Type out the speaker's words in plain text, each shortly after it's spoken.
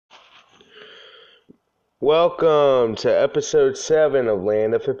Welcome to episode 7 of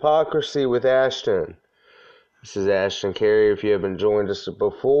Land of Hypocrisy with Ashton. This is Ashton Carey. If you haven't joined us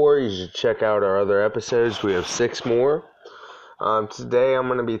before, you should check out our other episodes. We have 6 more. Today I'm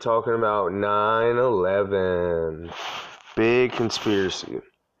going to be talking about 9/11. Big conspiracy.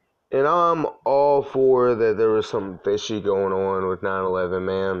 And I'm all for that there was something fishy going on with 9/11,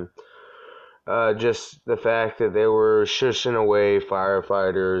 man. Just the fact that they were shushing away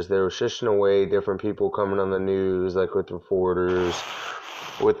firefighters, they were shushing away different people coming on the news, like with reporters,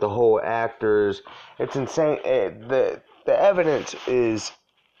 with the whole actors. It's insane. The evidence is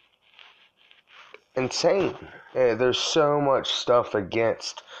insane. There's so much stuff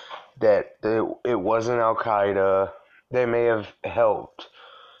against that. It wasn't Al Qaeda. They may have helped,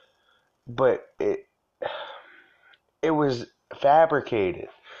 but it was fabricated.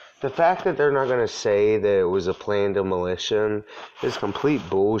 The fact that they're not going to say that it was a planned demolition is complete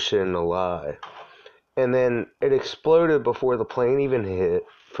bullshit and a lie. And then it exploded before the plane even hit,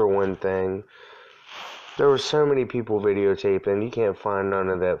 for one thing. There were so many people videotaping. You can't find none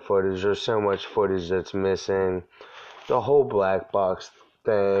of that footage. There's so much footage that's missing. The whole black box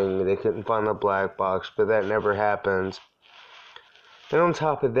thing, they couldn't find the black box, but that never happens. And on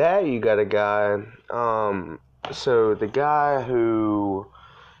top of that, you got a guy, so the guy who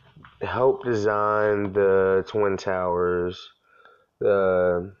helped design the Twin Towers,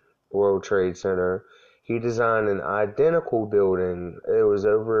 the World Trade Center, he designed an identical building. It was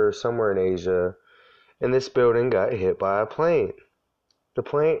over somewhere in Asia, and this building got hit by a plane.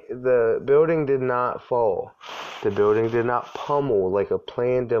 The building did not fall. The building did not pummel like a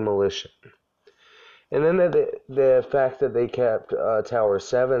planned demolition. And then the fact that they kept Tower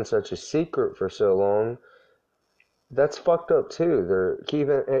 7 such a secret for so long, that's fucked up too.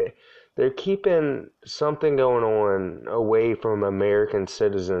 They're keeping something going on away from American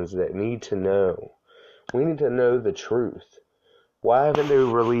citizens that need to know. We need to know the truth. Why haven't they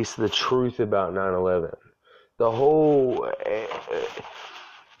released the truth about 9/11? The whole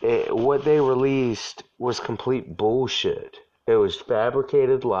what they released was complete bullshit. It was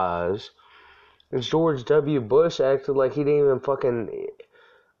fabricated lies. And George W. Bush acted like he didn't even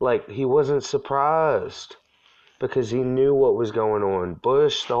he wasn't surprised, because he knew what was going on.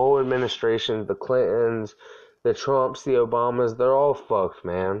 Bush, the whole administration, the Clintons, the Trumps, the Obamas, they're all fucked,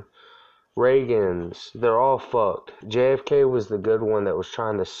 man. Reagans, they're all fucked. JFK was the good one that was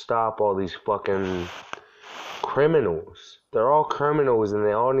trying to stop all these fucking criminals. They're all criminals and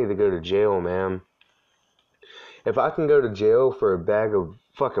they all need to go to jail, man. If I can go to jail for a bag of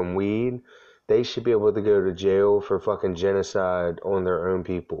fucking weed, they should be able to go to jail for fucking genocide on their own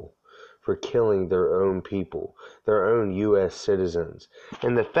people. For killing their own people, their own U.S. citizens.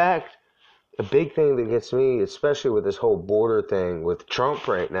 And the fact, a big thing that gets me, especially with this whole border thing with Trump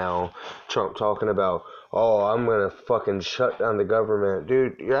right now, Trump talking about, oh, I'm gonna fucking shut down the government.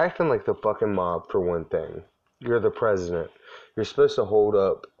 Dude, you're acting like the fucking mob, for one thing. You're the president. You're supposed to hold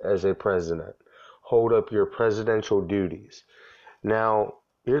up as a president. Hold up your presidential duties. Now,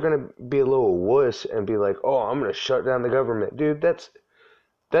 you're gonna be a little wuss and be like, oh, I'm gonna shut down the government. Dude, that's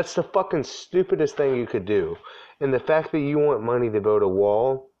the fucking stupidest thing you could do. And the fact that you want money to build a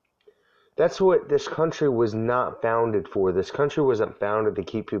wall, that's what this country was not founded for. This country wasn't founded to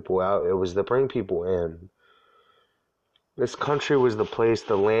keep people out. It was to bring people in. This country was the place,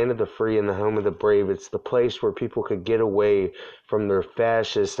 the land of the free and the home of the brave. It's the place where people could get away from their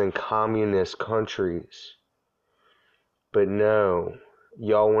fascist and communist countries. But no.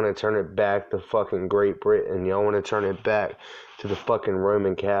 Y'all want to turn it back to fucking Great Britain. Y'all want to turn it back to the fucking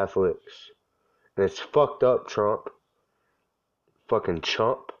Roman Catholics. And it's fucked up, Trump. Fucking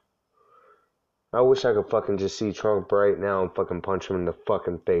chump. I wish I could fucking just see Trump right now and fucking punch him in the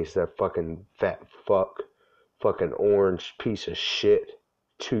fucking face. That fucking fat fuck. Fucking orange piece of shit.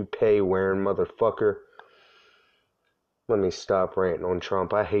 Toupee wearing motherfucker. Let me stop ranting on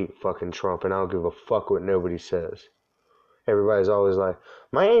Trump. I hate fucking Trump and I don't give a fuck what nobody says. Everybody's always like,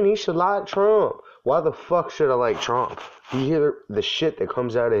 man, you should like Trump. Why the fuck should I like Trump? You hear the shit that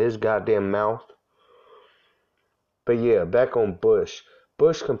comes out of his goddamn mouth? But yeah, back on Bush.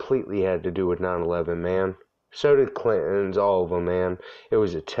 Bush completely had to do with 9/11, man. So did Clinton's, all of them, man. It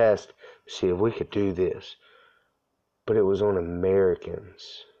was a test. See if we could do this. But it was on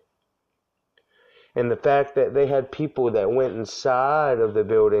Americans. And the fact that they had people that went inside of the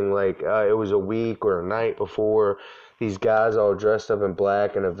building like it was a week or a night before. These guys all dressed up in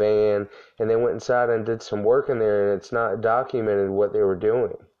black in a van, and they went inside and did some work in there, and it's not documented what they were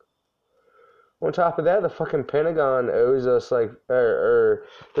doing. On top of that, the fucking Pentagon owes us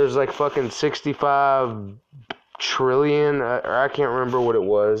there's like fucking 65 trillion, or I can't remember what it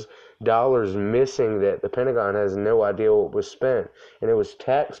was, dollars missing that the Pentagon has no idea what was spent, and it was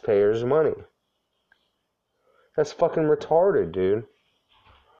taxpayers' money. That's fucking retarded, dude.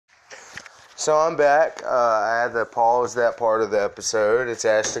 So I'm back. I had to pause that part of the episode. It's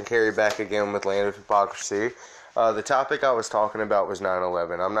Ashton Carey back again with Land of Hypocrisy. The topic I was talking about was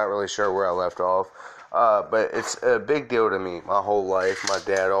 9/11. I'm not really sure where I left off, but it's a big deal to me. My whole life, my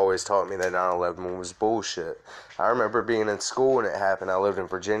dad always taught me that 9/11 was bullshit. I remember being in school when it happened. I lived in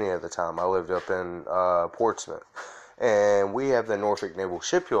Virginia at the time. I lived up in Portsmouth. And we have the Norfolk Naval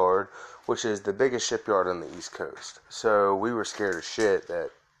Shipyard, which is the biggest shipyard on the East Coast. So we were scared as shit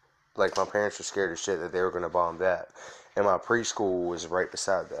that, like, my parents were scared as shit that they were going to bomb that. And my preschool was right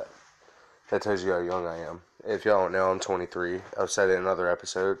beside that. That tells you how young I am. If y'all don't know, I'm 23. I've said it in other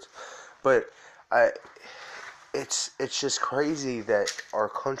episodes. But it's just crazy that our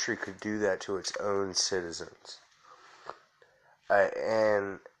country could do that to its own citizens.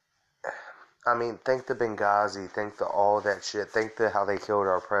 And I mean, think the Benghazi, think the all that shit, think the how they killed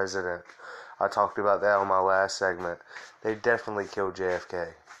our president. I talked about that on my last segment. They definitely killed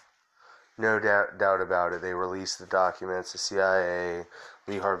JFK. No doubt about it. They released the documents. The CIA,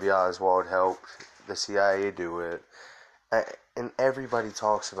 Lee Harvey Oswald helped the CIA do it. And everybody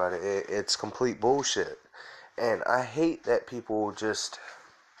talks about it. It's complete bullshit. And I hate that people just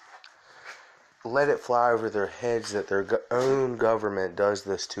let it fly over their heads that their own government does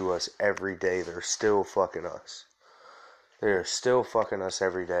this to us every day. They're still fucking us. They're still fucking us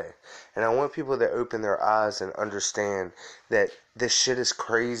every day. And I want people to open their eyes and understand that this shit is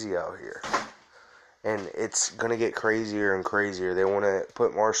crazy out here. And it's going to get crazier and crazier. They want to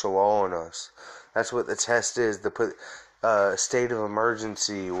put martial law on us. That's what the test is. To put state of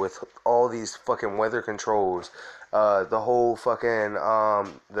emergency with all these fucking weather controls. The whole fucking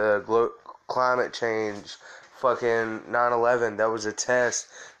climate change. Fucking 9/11, that was a test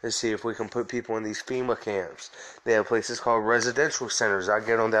to see if we can put people in these FEMA camps. They have places called residential centers. I'll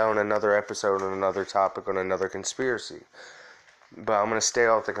get on that on another episode, on another topic, on another conspiracy. But I'm going to stay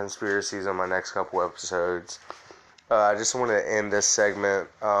off the conspiracies on my next couple episodes. I just want to end this segment.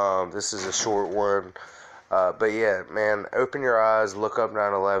 This is a short one. But yeah, man, open your eyes, look up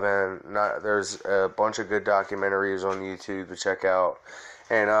 9/11. There's a bunch of good documentaries on YouTube to check out.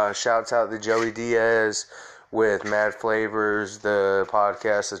 And shouts out to Joey Diaz with Mad Flavors, the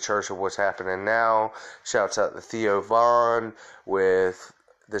podcast, The Church of What's Happening Now. Shouts out to Theo Vaughn with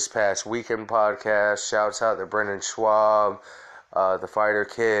This Past Weekend podcast. Shouts out to Brendan Schwab, The Fighter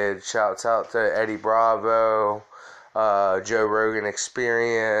Kid. Shouts out to Eddie Bravo, Joe Rogan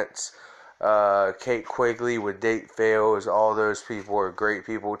Experience, Kate Quigley with Date Fails. All those people are great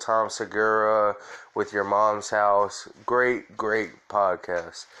people. Tom Segura with Your Mom's House. Great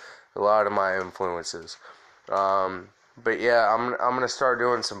podcast. A lot of my influences. But yeah, I'm gonna start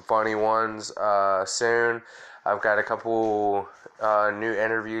doing some funny ones soon. I've got a couple new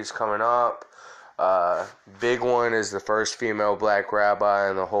interviews coming up. Big one is the first female black rabbi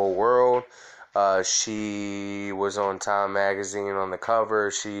in the whole world. She was on Time Magazine on the cover.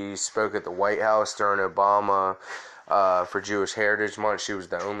 She spoke at the White House during Obama for Jewish Heritage Month. She was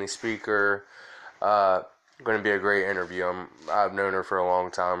the only speaker. Going to be a great interview. I've known her for a long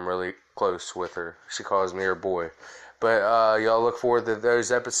time, really close with her. She calls me her boy. But y'all look forward to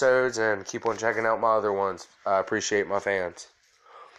those episodes and keep on checking out my other ones. I appreciate my fans.